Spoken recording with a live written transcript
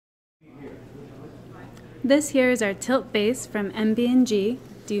This here is our tilt base from MB&G,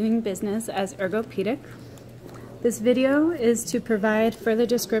 doing business as Ergopedic. This video is to provide further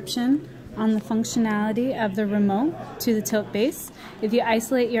description on the functionality of the remote to the tilt base. If you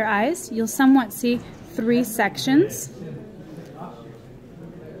isolate your eyes, you'll somewhat see three sections: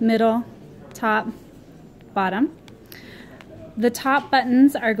 middle, top, bottom. The top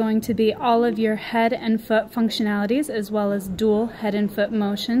buttons are going to be all of your head and foot functionalities, as well as dual head and foot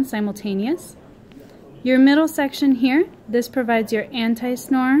motion simultaneous. Your middle section here, this provides your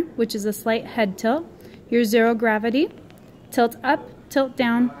anti-snore, which is a slight head tilt, your zero gravity, tilt up, tilt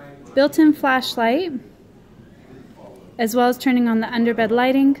down, built-in flashlight, as well as turning on the underbed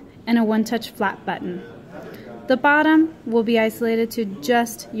lighting, and a one-touch flat button. The bottom will be isolated to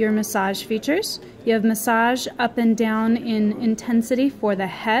just your massage features. You have massage up and down in intensity for the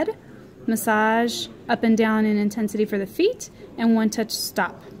head, massage up and down in intensity for the feet, and one-touch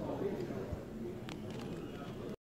stop.